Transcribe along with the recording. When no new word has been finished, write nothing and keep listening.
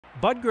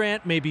Bud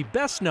Grant may be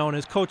best known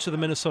as coach of the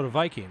Minnesota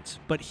Vikings,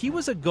 but he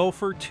was a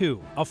Gopher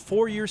too, a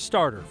 4-year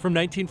starter from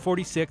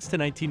 1946 to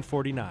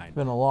 1949. It's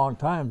been a long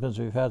time since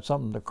we've had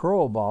something to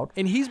crow about.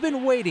 And he's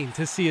been waiting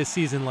to see a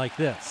season like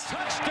this.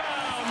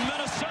 Touchdown,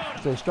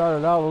 Minnesota! They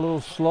started out a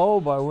little slow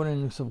by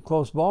winning some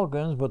close ball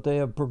games, but they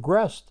have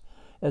progressed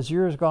as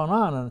years gone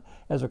on. And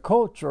as a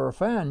coach or a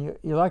fan,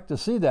 you like to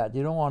see that.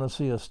 You don't want to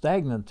see a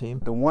stagnant team.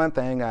 The one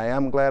thing I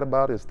am glad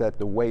about is that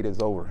the wait is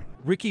over.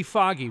 Rickey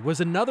Foggie was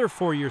another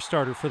 4-year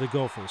starter for the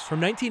Gophers from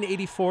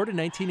 1984 to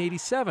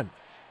 1987,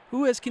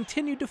 who has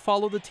continued to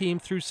follow the team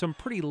through some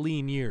pretty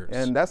lean years.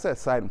 And that's the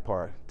exciting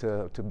part,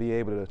 to be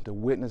able to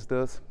witness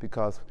this,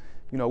 because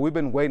you know, we've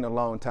been waiting a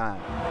long time.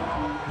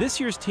 This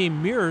year's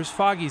team mirrors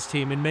Foggie's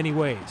team in many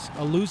ways.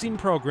 A losing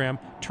program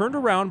turned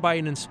around by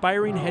an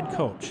inspiring head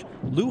coach.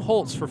 Lou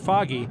Holtz for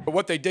Foggie.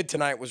 What they did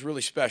tonight was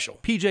really special.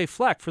 PJ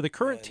Fleck for the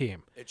current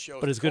team.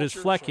 But as good as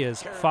Fleck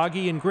is,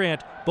 Foggie and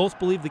Grant both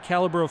believe the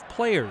caliber of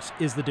players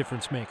is the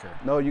difference maker.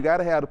 No, you got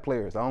to have the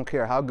players. I don't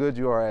care how good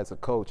you are as a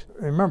coach.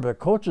 Remember, the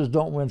coaches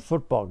don't win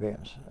football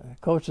games.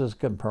 Coaches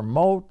can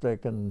promote, they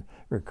can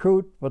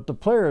recruit, but the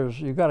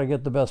players, you got to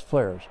get the best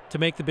players. To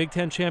make the Big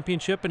Ten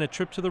championship and a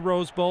trip to the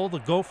Rose Bowl, the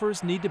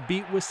Gophers need to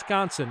beat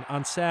Wisconsin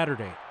on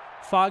Saturday.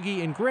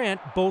 Foggie and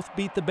Grant both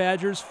beat the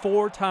Badgers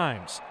 4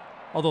 times,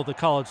 although the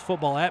college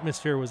football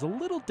atmosphere was a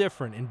little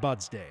different in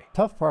Bud's day.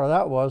 Tough part of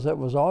that was it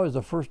was always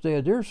the first day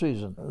of deer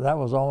season. That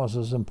was almost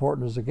as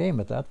important as the game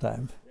at that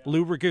time.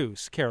 Lou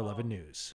Ragoose, KARE 11 News.